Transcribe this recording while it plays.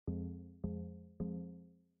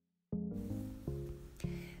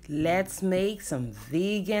Let's make some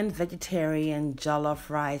vegan, vegetarian jollof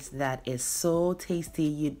rice that is so tasty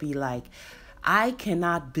you'd be like, I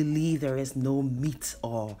cannot believe there is no meat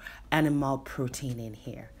or animal protein in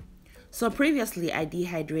here. So previously I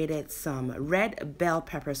dehydrated some red bell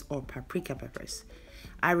peppers or paprika peppers.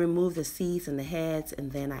 I removed the seeds and the heads,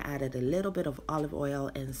 and then I added a little bit of olive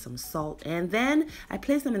oil and some salt, and then I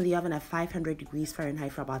placed them in the oven at 500 degrees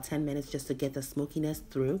Fahrenheit for about 10 minutes just to get the smokiness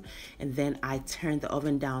through, and then I turned the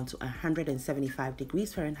oven down to 175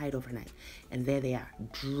 degrees Fahrenheit overnight, and there they are,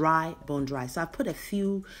 dry, bone dry. So I've put a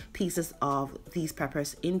few pieces of these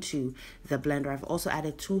peppers into the blender. I've also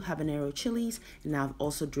added 2 habanero chilies, and I've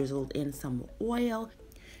also drizzled in some oil.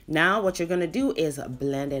 Now what you're gonna do is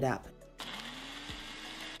blend it up.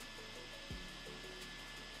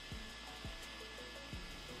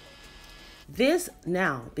 This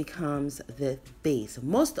now becomes the base,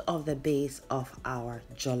 most of the base of our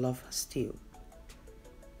jollof stew.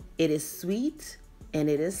 It is sweet and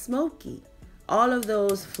it is smoky. All of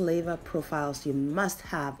those flavor profiles you must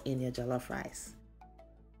have in your jollof rice.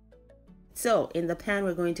 So in the pan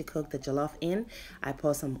we're going to cook the jollof in, I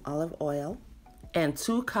pour some olive oil and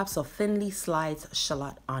 2 cups of thinly sliced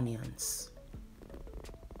shallot onions.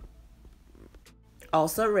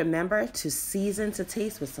 Also remember to season to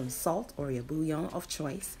taste with some salt or your bouillon of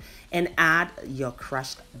choice, and add your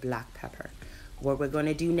crushed black pepper. What we're going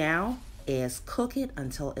to do now is cook it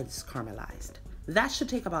until it's caramelized. That should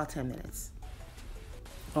take about 10 minutes.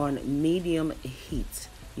 On medium heat,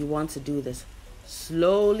 you want to do this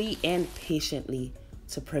slowly and patiently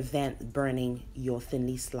to prevent burning your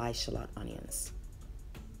thinly sliced shallot onions.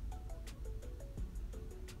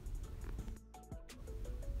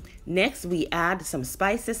 Next, we add some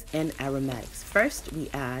spices and aromatics. First,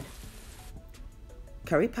 we add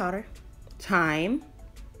curry powder, thyme,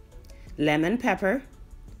 lemon pepper,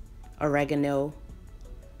 oregano,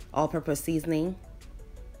 all-purpose seasoning,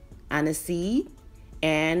 aniseed,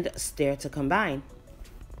 and stir to combine.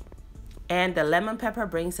 And the lemon pepper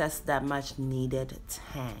brings us that much needed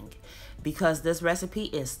tang because this recipe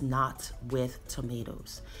is not with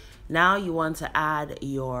tomatoes. Now you want to add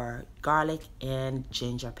your garlic and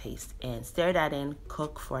ginger paste and stir that in,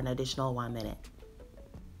 cook for an additional 1 minute.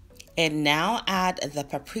 And now add the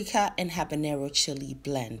paprika and habanero chili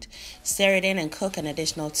blend. Stir it in and cook an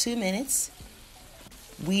additional 2 minutes.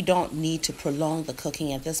 We don't need to prolong the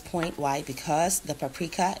cooking at this point. Why? Because the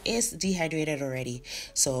paprika is dehydrated already.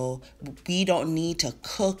 So we don't need to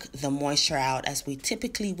cook the moisture out as we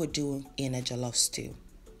typically would do in a jollof stew.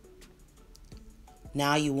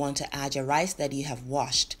 Now you want to add your rice that you have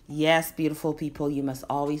washed. Yes, beautiful people, you must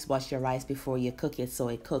always wash your rice before you cook it so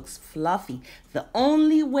it cooks fluffy. The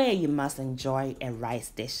only way you must enjoy a rice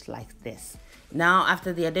dish like this. Now,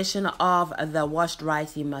 after the addition of the washed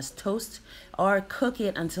rice, you must toast or cook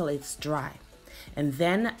it until it's dry. And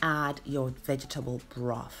then add your vegetable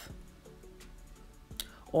broth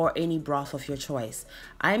or any broth of your choice.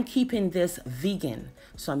 I'm keeping this vegan,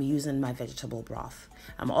 so I'm using my vegetable broth.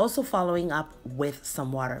 I'm also following up with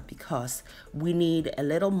some water because we need a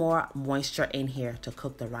little more moisture in here to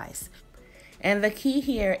cook the rice. And the key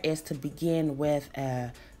here is to begin with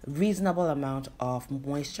a reasonable amount of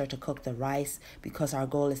moisture to cook the rice because our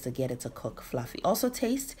goal is to get it to cook fluffy. Also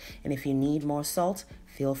taste, and if you need more salt,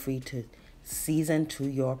 feel free to season to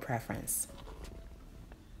your preference.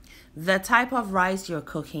 The type of rice you're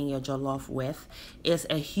cooking your jollof with is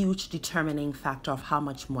a huge determining factor of how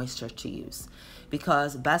much moisture to use,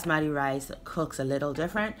 because basmati rice cooks a little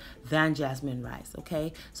different than jasmine rice,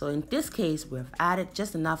 okay? So in this case, we've added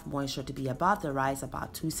just enough moisture to be about the rice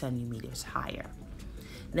about 2 centimeters higher.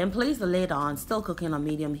 Then place the lid on, still cooking on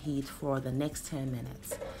medium heat for the next 10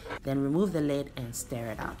 minutes. Then remove the lid and stir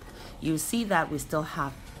it up. You see that we still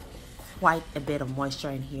have quite a bit of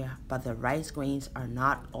moisture in here, but the rice grains are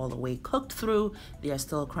not all the way cooked through. They are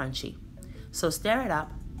still crunchy. So stir it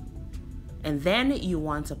up, and then you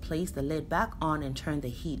want to place the lid back on and turn the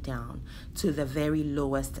heat down to the very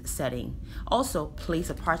lowest setting. Also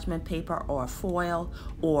place a parchment paper or foil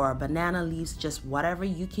or banana leaves, just whatever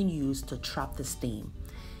you can use to trap the steam,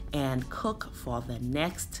 and cook for the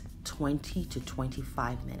next 20 to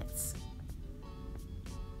 25 minutes.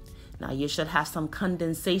 Now you should have some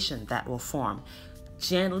condensation that will form.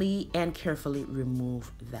 Gently and carefully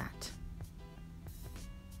remove that.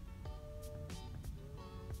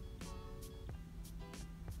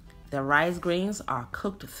 The rice grains are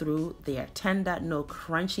cooked through. They are tender, no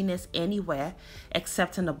crunchiness anywhere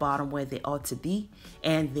except in the bottom where they ought to be,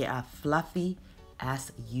 and they are fluffy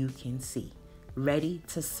as you can see. Ready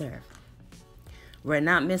to serve. We're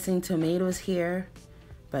not missing tomatoes here,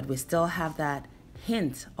 but we still have that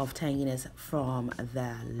hint of tanginess from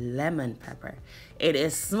the lemon pepper. It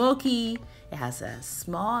is smoky. It has a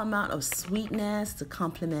small amount of sweetness to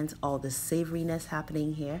complement all the savoriness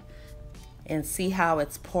happening here. And see how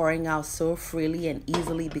it's pouring out so freely and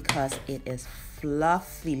easily because it is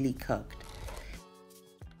fluffily cooked.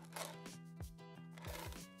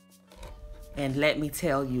 And let me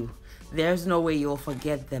tell you, there's no way you'll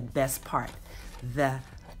forget the best part. The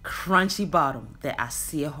crunchy bottom, the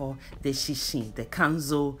asejo, the shishin, the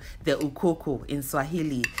kanzo, the ukoko in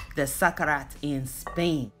Swahili, the sakarat in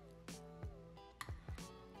Spain.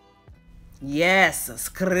 Yes,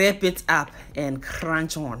 scrape it up and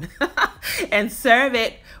crunch on. And serve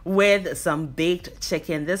it with some baked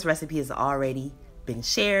chicken. This recipe has already been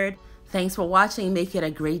shared. Thanks for watching. Make it a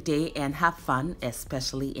great day and have fun,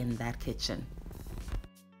 especially in that kitchen.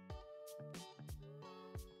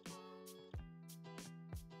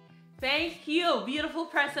 Thank you, beautiful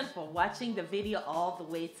person, for watching the video all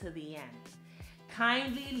the way to the end.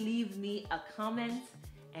 Kindly leave me a comment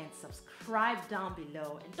and subscribe down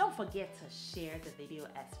below, and don't forget to share the video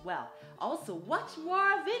as well. Also, watch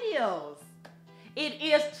more videos. It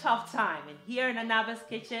is chop time, and here in Anaba's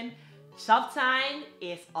kitchen, chop time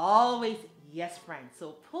is always yes, friends.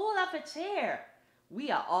 So pull up a chair. We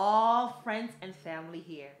are all friends and family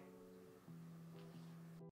here.